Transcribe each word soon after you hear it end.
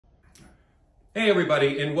Hey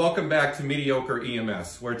everybody, and welcome back to Mediocre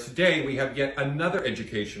EMS, where today we have yet another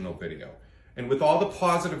educational video. And with all the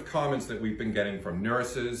positive comments that we've been getting from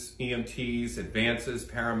nurses, EMTs, advances,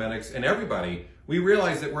 paramedics, and everybody, we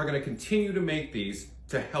realize that we're going to continue to make these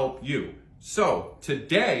to help you. So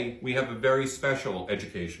today we have a very special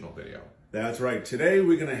educational video. That's right. Today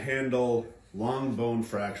we're going to handle long bone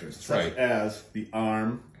fractures, such as the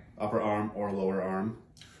arm, upper arm or lower arm.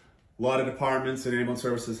 A lot of departments and ambulance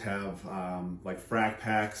services have like frac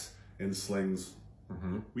packs and slings.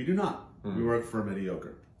 We do not. We work for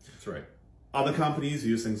medi-ocre. That's right. Other companies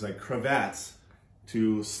use things like cravats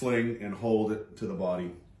to sling and hold it to the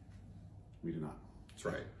body. We do not. That's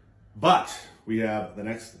right. But we have the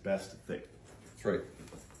next best thing. That's right.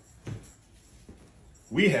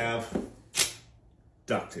 We have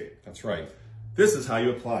duct tape. That's right. This is how you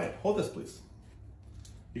apply it. Hold this, please.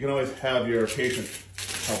 You can always have your patient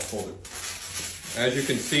help hold it. As you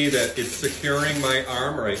can see that it's securing my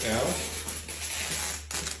arm right now.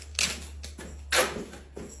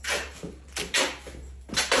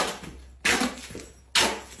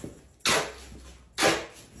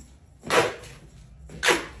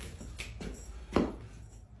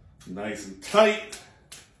 Nice and tight.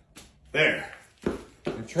 There.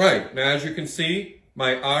 That's right. Now as you can see,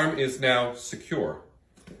 my arm is now secure.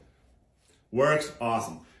 Works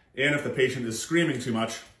awesome. And if the patient is screaming too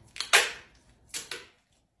much,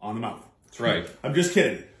 on the mouth. That's right. I'm just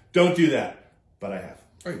kidding. Don't do that. But I have.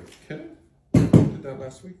 Are you kidding? I did that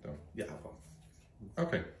last week though. Yeah. Well,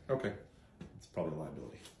 Okay. it's probably a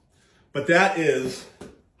liability. But that is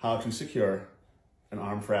how to secure an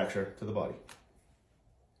arm fracture to the body.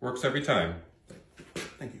 Works every time.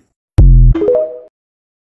 Thank you.